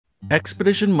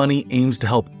Expedition Money aims to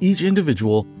help each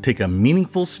individual take a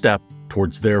meaningful step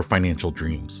towards their financial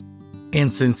dreams.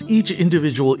 And since each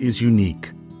individual is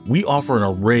unique, we offer an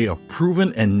array of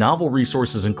proven and novel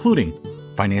resources including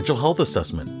financial health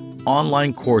assessment,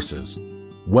 online courses,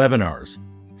 webinars,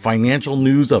 financial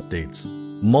news updates,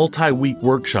 multi-week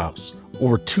workshops,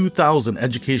 over 2,000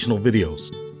 educational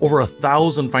videos, over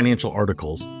 1,000 financial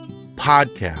articles,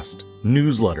 podcast,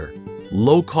 newsletter,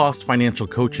 low-cost financial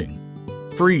coaching,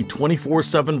 free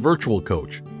 24/7 virtual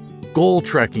coach, goal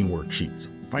tracking worksheets,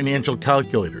 financial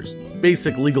calculators,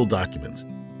 basic legal documents,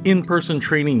 in-person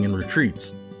training and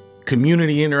retreats,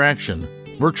 community interaction,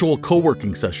 virtual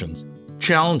co-working sessions,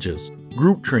 challenges,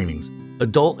 group trainings,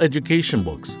 adult education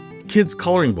books, kids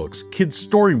coloring books, kids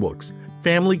storybooks,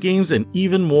 family games, and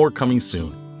even more coming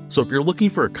soon. So if you're looking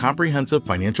for a comprehensive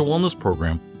financial wellness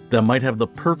program that might have the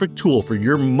perfect tool for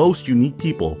your most unique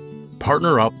people,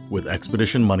 partner up with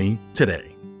Expedition Money today.